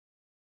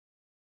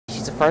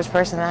She's the first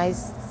person I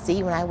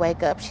see when I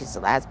wake up. She's the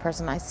last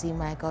person I see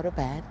when I go to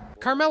bed.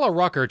 Carmela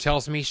Rucker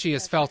tells me she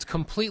has felt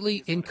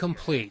completely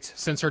incomplete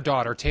since her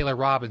daughter, Taylor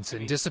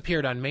Robinson,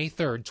 disappeared on May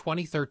 3rd,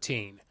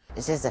 2013.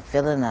 It's just a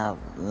feeling of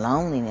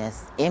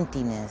loneliness,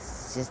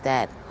 emptiness, just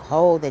that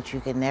hole that you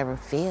can never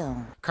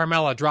fill.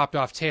 Carmela dropped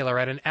off Taylor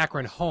at an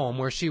Akron home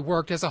where she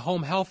worked as a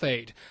home health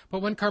aide.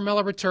 But when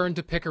Carmela returned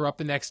to pick her up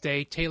the next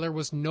day, Taylor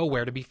was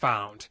nowhere to be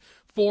found.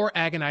 4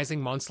 agonizing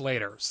months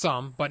later,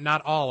 some, but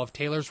not all, of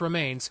Taylor's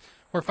remains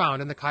were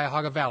found in the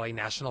Cuyahoga Valley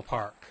National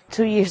Park.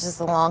 2 years is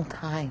a long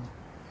time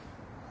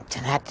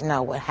to not to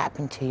know what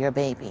happened to your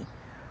baby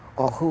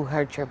or who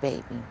hurt your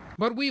baby.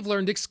 But we've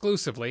learned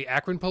exclusively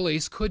Akron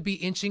police could be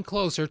inching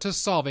closer to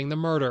solving the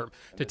murder.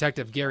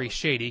 Detective Gary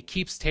Shady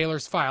keeps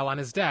Taylor's file on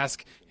his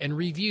desk and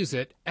reviews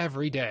it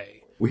every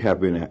day. We have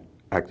been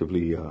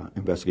actively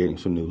investigating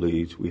some new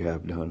leads. We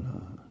have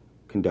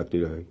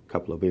conducted a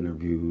couple of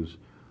interviews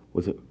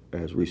with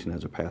as recent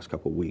as the past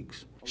couple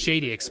weeks.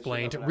 Shady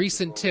explained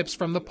recent tips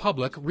from the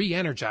public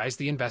re-energized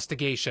the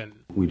investigation.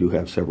 We do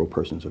have several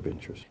persons of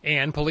interest.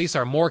 And police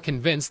are more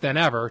convinced than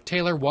ever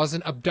Taylor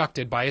wasn't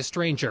abducted by a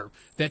stranger,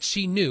 that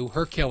she knew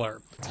her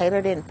killer.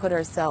 Taylor didn't put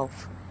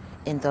herself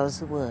in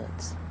those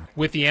woods.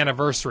 With the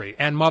anniversary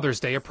and Mother's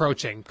Day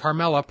approaching,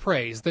 Carmela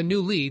prays the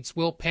new leads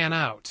will pan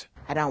out.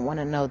 I don't want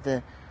to know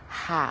the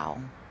how.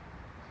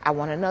 I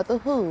want to know the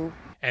who.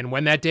 And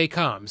when that day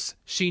comes,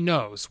 she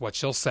knows what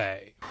she'll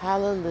say.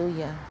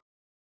 Hallelujah.